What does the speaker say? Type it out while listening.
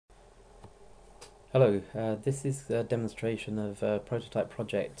Hello, this is a demonstration of a prototype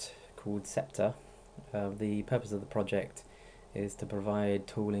project called Scepta. The purpose of the project is to provide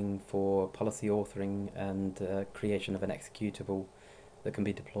tooling for policy authoring and creation of an executable that can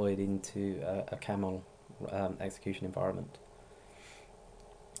be deployed into a CAML execution environment.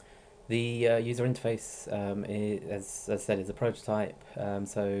 The user interface, as I said, is a prototype,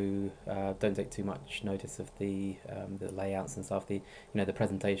 so don't take too much notice of the layouts and stuff. The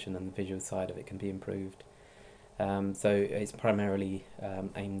presentation and the visual side of it can be improved. So it's primarily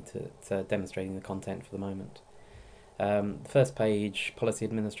aimed at demonstrating the content for the moment. The first page, policy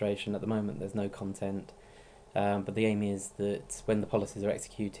administration. At the moment, there's no content, but the aim is that when the policies are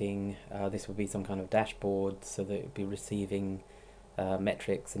executing, this will be some kind of dashboard, so that it will be receiving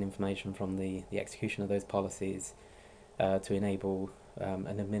metrics and information from the execution of those policies to enable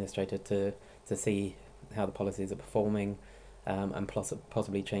an administrator to see how the policies are performing and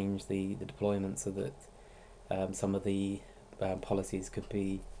possibly change the deployment so that some of the policies could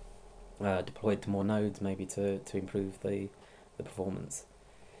be deployed to more nodes, maybe to improve the performance.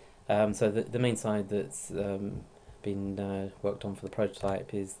 So the main side that's been worked on for the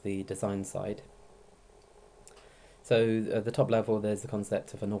prototype is the design side. So at the top level, there's the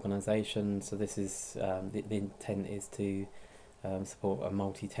concept of an organization. So this is the intent is to support a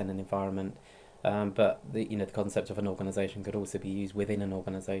multi-tenant environment, but the concept of an organization could also be used within an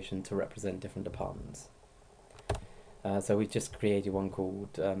organization to represent different departments. So we've just created one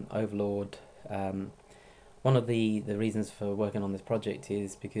called Overlord. One of the reasons for working on this project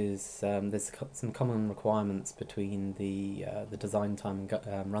is because there's some common requirements between the design time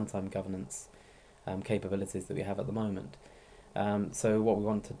and runtime governance capabilities that we have at the moment. So what we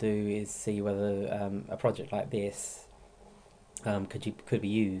want to do is see whether a project like this could be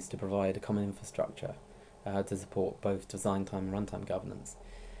used to provide a common infrastructure to support both design time and runtime governance.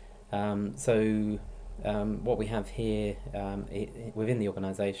 What we have here within the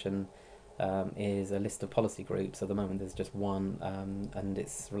organisation is a list of policy groups. At the moment there's just one, and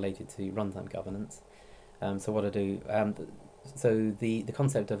it's related to runtime governance. The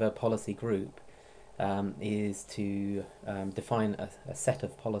concept of a policy group is to define a set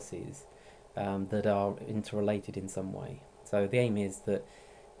of policies that are interrelated in some way. So the aim is that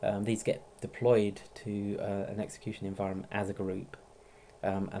these get deployed to an execution environment as a group,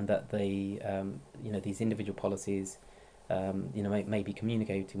 and that these individual policies may be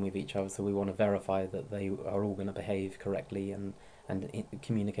communicating with each other. So we want to verify that they are all going to behave correctly and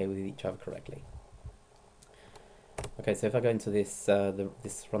communicate with each other correctly. Okay, so if I go into this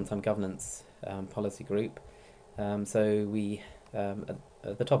runtime governance policy group, so we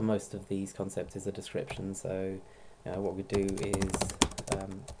at the top of most of these concepts is a description. So what we do is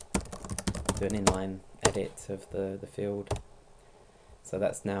do an inline edit of the field. So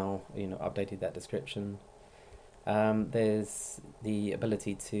that's now updated that description. There's the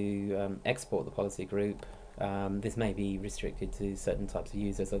ability to export the policy group. This may be restricted to certain types of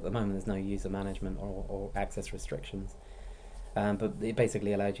users. At the moment there's no user management or access restrictions, but it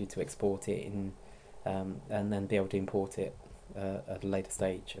basically allows you to export it in and then be able to import it at a later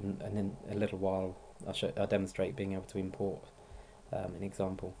stage, and in a little while I'll demonstrate being able to import an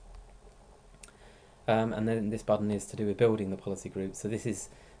example. And then this button is to do with building the policy group. So this is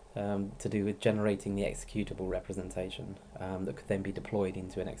to do with generating the executable representation that could then be deployed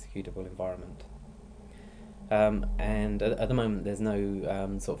into an executable environment. And at the moment there's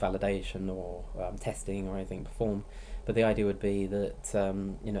no sort of validation or testing or anything performed, but the idea would be that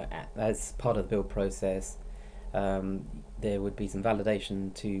as part of the build process there would be some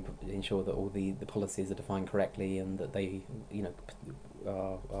validation to ensure that all the policies are defined correctly and that they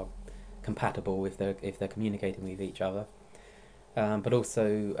are compatible if they're communicating with each other, but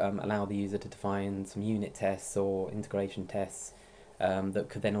also allow the user to define some unit tests or integration tests that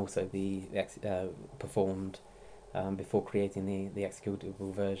could then also be performed before creating the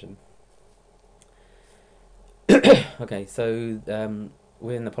executable version. Okay, so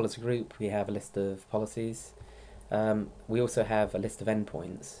within the policy group we have a list of policies. We also have a list of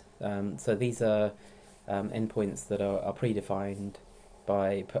endpoints. So these are endpoints that are predefined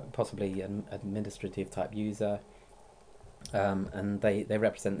by possibly an administrative type user, and they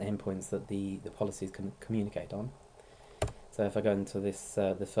represent the endpoints that the policies can communicate on. So if I go into this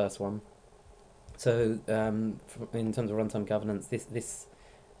the first one, so in terms of runtime governance, this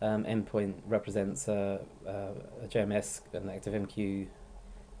endpoint represents a JMS, an ActiveMQ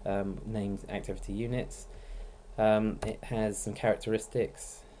named activity units. It has some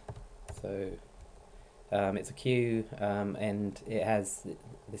characteristics. So it's a queue, and it has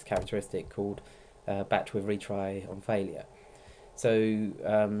this characteristic called batch with retry on failure. So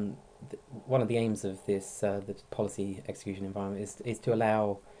one of the aims of this policy execution environment is to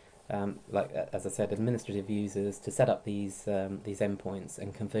allow, as I said, administrative users to set up these endpoints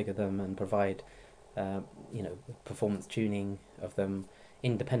and configure them and provide, performance tuning of them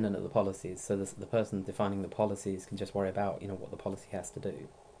independent of the policies. So the person defining the policies can just worry about what the policy has to do.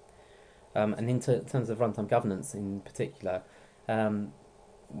 And in terms of runtime governance in particular,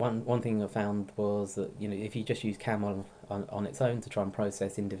 one thing I found was that if you just use CAML on its own to try and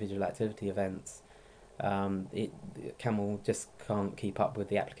process individual activity events, CAML just can't keep up with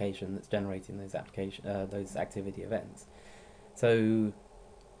the application that's generating those activity events. So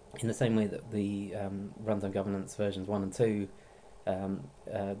in the same way that the runtime governance versions 1 and 2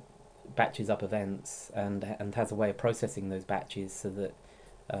 batches up events and has a way of processing those batches so that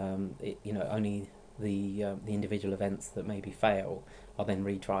only the individual events that maybe fail are then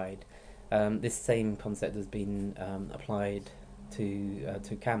retried. This same concept has been applied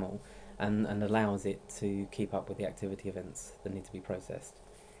to CAML and allows it to keep up with the activity events that need to be processed.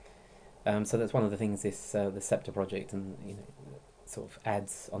 So that's one of the things the Scepta project and sort of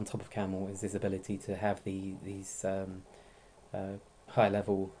adds on top of CAML is this ability to have these high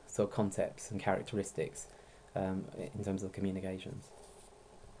level sort of concepts and characteristics in terms of communications.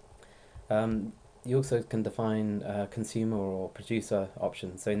 You also can define consumer or producer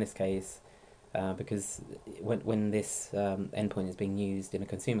options. So in this case, because when this endpoint is being used in a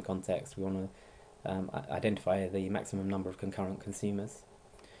consumer context, we want to identify the maximum number of concurrent consumers.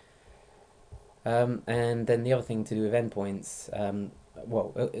 And then the other thing to do with endpoints,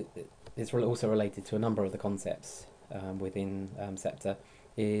 it's also related to a number of the concepts within Scepta,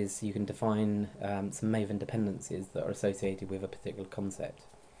 is you can define some Maven dependencies that are associated with a particular concept.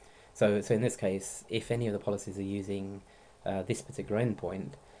 So in this case, if any of the policies are using this particular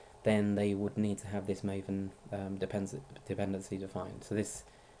endpoint, then they would need to have this Maven dependency defined. So this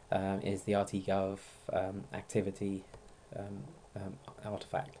is the RTGov activity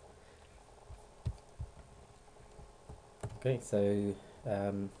artifact. Okay, so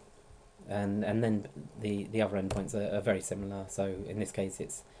and then the other endpoints are very similar. So in this case,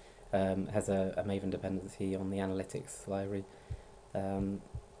 it's has a Maven dependency on the analytics library.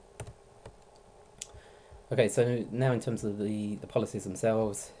 Okay, so now in terms of the policies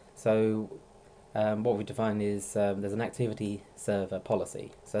themselves, so what we define is there's an activity server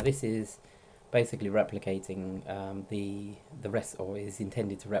policy. So this is basically replicating the REST, or is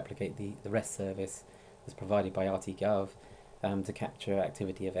intended to replicate the REST service that's provided by RTGov to capture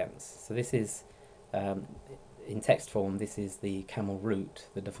activity events. So this is, in text form, this is the camel root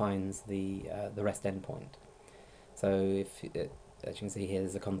that defines the REST endpoint. So as you can see here,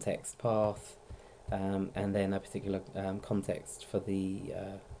 there's a context path, and then a particular context for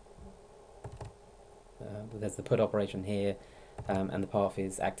there's the put operation here, and the path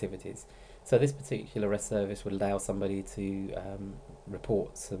is activities. So this particular REST service would allow somebody to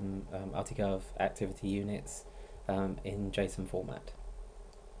report some RTGov activity units in JSON format.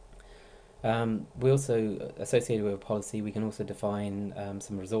 We also, associated with a policy, we can also define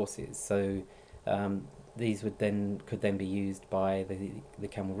some resources. So these could then be used by the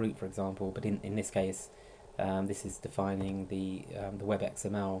camel root, for example. But in this case, this is defining the web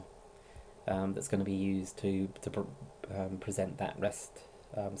XML that's going to be used to present that REST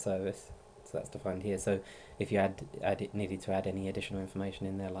service. So that's defined here. So if you needed to add any additional information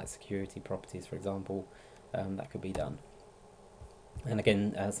in there, like security properties, for example, that could be done. And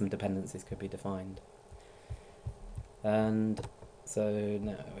again, some dependencies could be defined. And so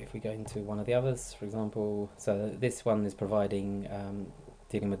now if we go into one of the others, for example, so this one is providing,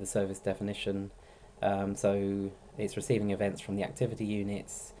 dealing with the service definition. So it's receiving events from the activity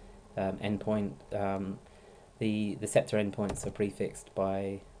units endpoint. The Scepta endpoints are prefixed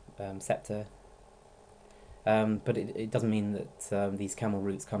by Scepta, but it doesn't mean that these camel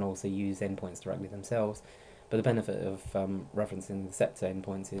roots can also use endpoints directly themselves. But the benefit of referencing the Scepta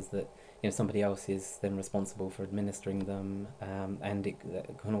endpoints is that somebody else is then responsible for administering them, and it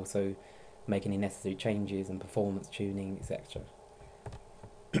can also make any necessary changes and performance tuning, etc.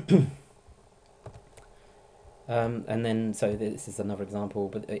 And then, so this is another example,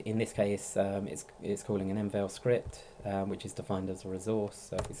 but in this case, it's calling an mvel script, which is defined as a resource.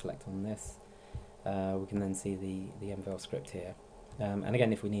 So if we select on this, we can then see the mvel script here. And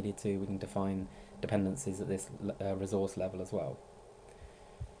again, if we needed to, we can define dependencies at this resource level as well.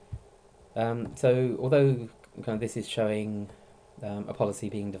 So although kind of this is showing a policy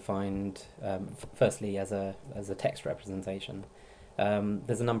being defined firstly as a text representation,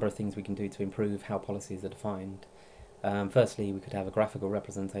 there's a number of things we can do to improve how policies are defined. Firstly, we could have a graphical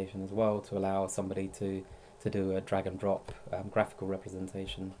representation as well to allow somebody to do a drag and drop graphical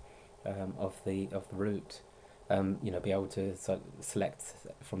representation of the route. Be able to select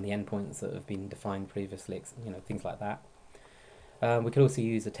from the endpoints that have been defined previously, things like that. We could also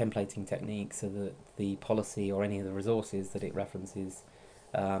use a templating technique so that the policy or any of the resources that it references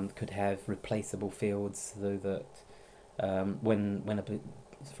could have replaceable fields, so that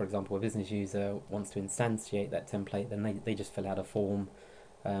for example, a business user wants to instantiate that template, then they just fill out a form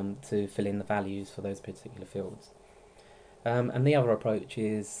to fill in the values for those particular fields. And the other approach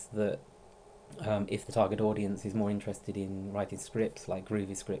is that if the target audience is more interested in writing scripts, like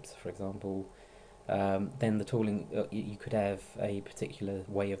Groovy scripts, for example, then the tooling, you could have a particular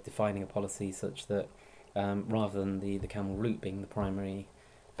way of defining a policy such that rather than the camel route being the primary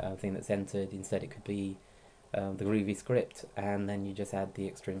thing that's entered, instead it could be the Groovy script, and then you just add the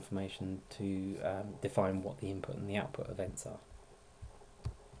extra information to define what the input and the output events are.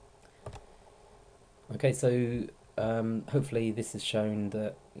 Okay, so hopefully this has shown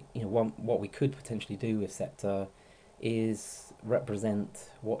that what we could potentially do with Scepta is represent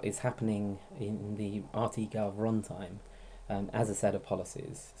what is happening in the RTGov runtime as a set of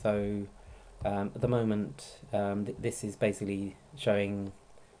policies. So at the moment, this is basically showing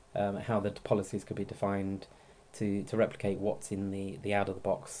how the policies could be defined to replicate what's in the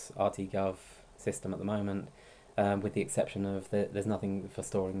out-of-the-box RTGov system at the moment, with the exception of there's nothing for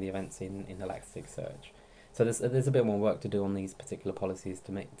storing the events in Elasticsearch. So there's a bit more work to do on these particular policies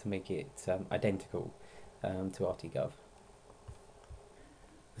to make it identical to RTGov.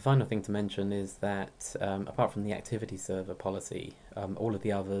 The final thing to mention is that apart from the activity server policy, all of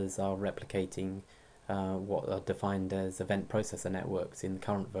the others are replicating what are defined as event processor networks in the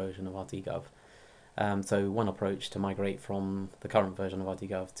current version of RTGov. So one approach to migrate from the current version of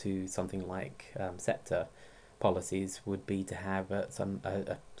RTGov to something like Scepta policies would be to have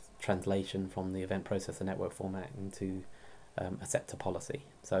a translation from the event processor network format into a Scepta policy.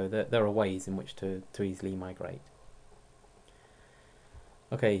 So there are ways in which to easily migrate.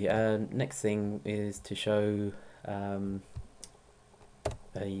 Okay, next thing is to show a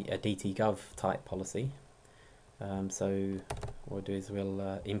DTGov type policy. So what we'll do is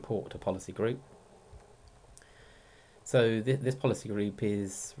we'll import a policy group. So this policy group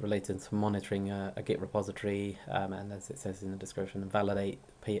is related to monitoring a Git repository, and as it says in the description, validate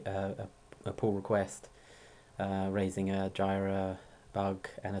a pull request, raising a Jira bug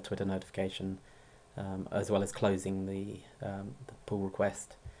and a Twitter notification, as well as closing the pull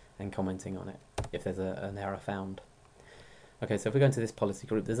request and commenting on it if there's an error found. Okay, so if we go into this policy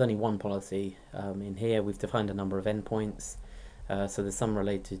group, there's only one policy in here. We've defined a number of endpoints, so there's some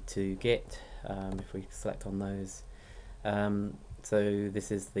related to Git, if we select on those. So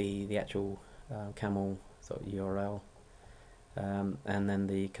this is the actual camel sort of URL, and then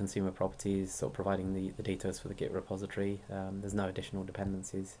the consumer properties, sort of providing the details for the Git repository. There's no additional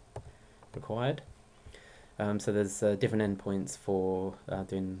dependencies required. So there's different endpoints for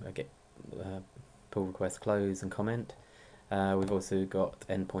doing a Git pull request, close, and comment. We've also got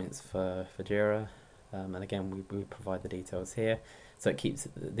endpoints for Jira, and again we provide the details here. So it keeps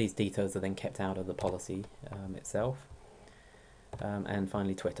these details are then kept out of the policy itself. And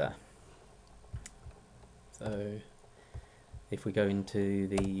finally Twitter. So if we go into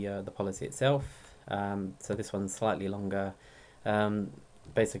the policy itself, so this one's slightly longer.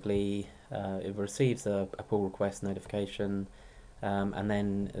 Basically it receives a pull request notification, and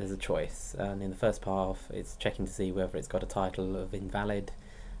then there's a choice, and in the first path it's checking to see whether it's got a title of invalid,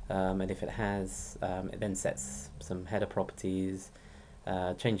 and if it has, it then sets some header properties,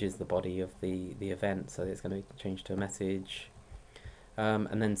 changes the body of the event, so it's going to change to a message,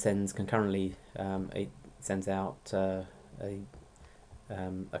 and then sends concurrently, it sends out a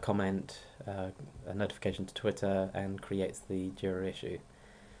comment, a notification to Twitter, and creates the Jira issue.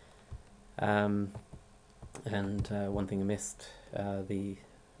 And one thing I missed,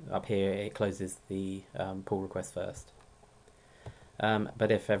 up here it closes the pull request first.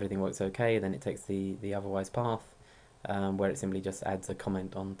 But if everything works okay, then it takes the otherwise path, where it simply just adds a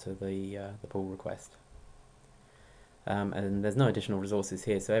comment onto the pull request. And there's no additional resources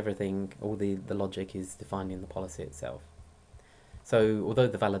here, so everything, all the logic is defined in the policy itself. So although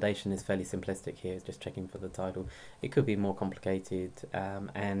the validation is fairly simplistic here, it's just checking for the title, it could be more complicated,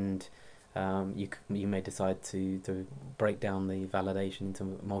 and you may decide to break down the validation into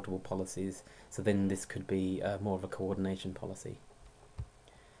multiple policies, so then this could be more of a coordination policy.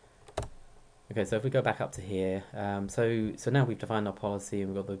 Okay, so if we go back up to here, so now we've defined our policy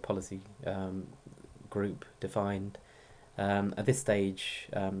and we've got the policy group defined. At this stage,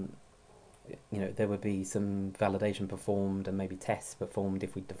 there would be some validation performed and maybe tests performed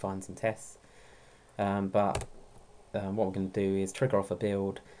if we define some tests. But what we're going to do is trigger off a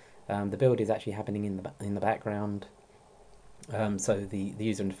build, The build is actually happening in the background. So the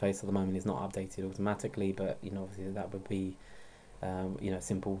user interface at the moment is not updated automatically, but obviously that would be a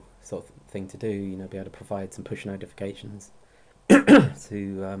simple sort of thing to do. Be able to provide some push notifications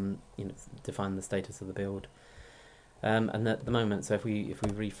to define the status of the build. And at the moment, so if we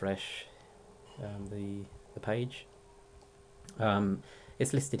refresh the page,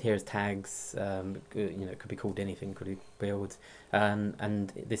 it's listed here as tags. It could be called anything, could be builds,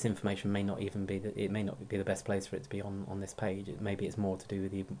 and this information may not even be the best place for it to be on this page. Maybe it's more to do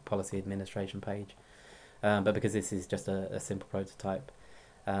with the policy administration page, but because this is just a simple prototype,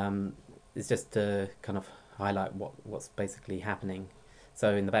 it's just to kind of highlight what's basically happening.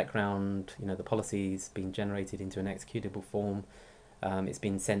 So in the background, the policy's been generated into an executable form. It's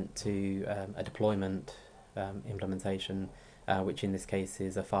been sent to a deployment implementation, which in this case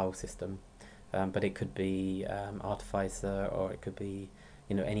is a file system, but it could be Artificer, or it could be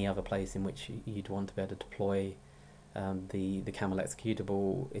any other place in which you'd want to be able to deploy the camel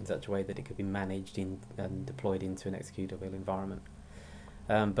executable in such a way that it could be managed and deployed into an executable environment.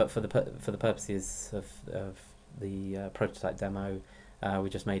 But for the purposes of the prototype demo, we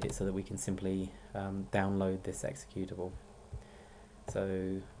just made it so that we can simply download this executable.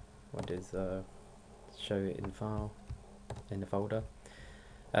 So what is show it in file in the folder.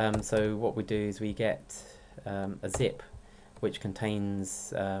 So what we do is we get a zip which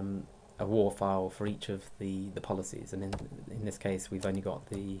contains a war file for each of the policies, and in this case we've only got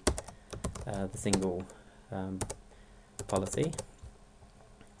the single policy.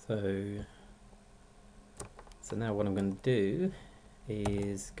 So now what I'm going to do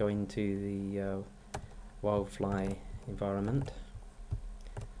is go into the Wildfly environment.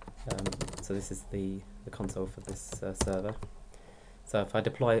 So this is the console for this server. So if I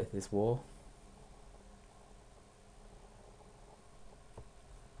deploy this war,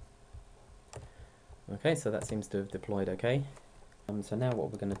 okay, so that seems to have deployed okay. So now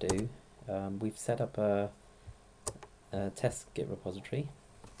what we're going to do, we've set up a test Git repository.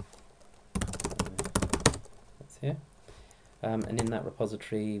 That's here. And in that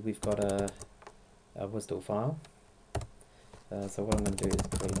repository we've got a WSDL file. So what I'm going to do is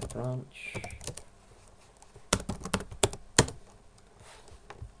create a branch.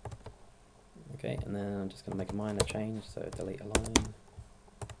 Okay, and then I'm just going to make a minor change, so delete a line.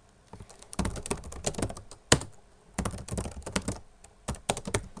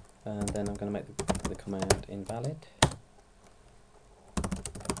 And then I'm going to make the command invalid.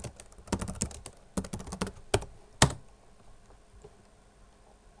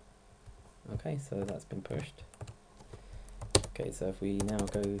 Okay, so that's been pushed. Okay, so if we now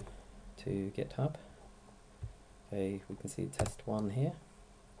go to GitHub, okay, we can see test 1 here.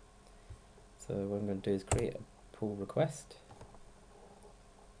 So what I'm going to do is create a pull request,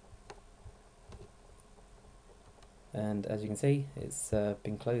 and as you can see, it's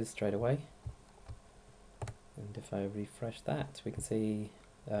been closed straight away. And if I refresh that, we can see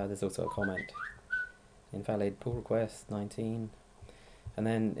there's also a comment: invalid pull request 19. And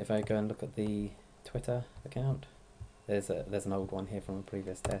then if I go and look at the Twitter account, there's an old one here from a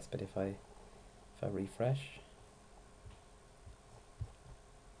previous test, but if I refresh,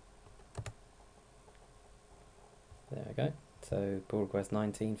 there we go. So pull request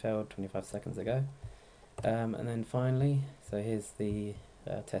 19 failed 25 seconds ago. And then finally, so here's the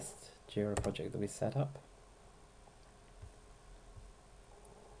test Jira project that we set up.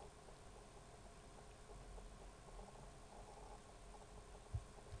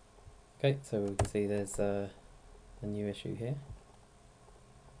 Okay, so we can see there's a new issue here,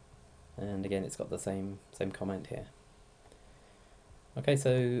 and again it's got the same comment here. Okay,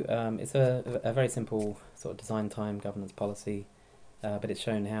 so it's a very simple sort of design time governance policy, but it's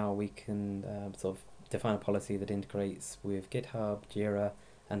shown how we can sort of define a policy that integrates with GitHub, Jira,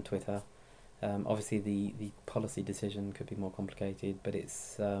 and Twitter. Obviously, the policy decision could be more complicated, but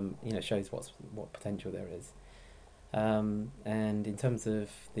it's it shows what potential there is. And in terms of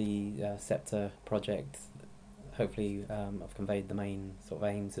the Scepta project, hopefully I've conveyed the main sort of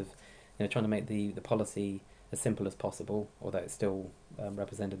aims of trying to make the policy as simple as possible, although it's still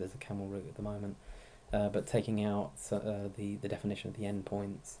represented as a camel route at the moment, but taking out the definition of the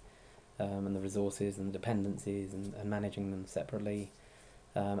endpoints and the resources and the dependencies and managing them separately,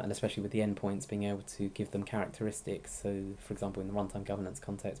 and especially with the endpoints being able to give them characteristics. So for example, in the runtime governance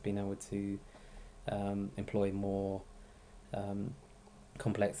context, being able to employ more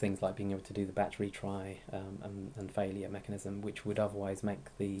complex things like being able to do the batch retry and failure mechanism, which would otherwise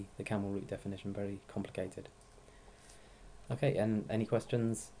make the camel route definition very complicated. Okay, and any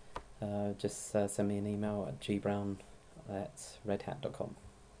questions, just send me an email at gbrown@redhat.com.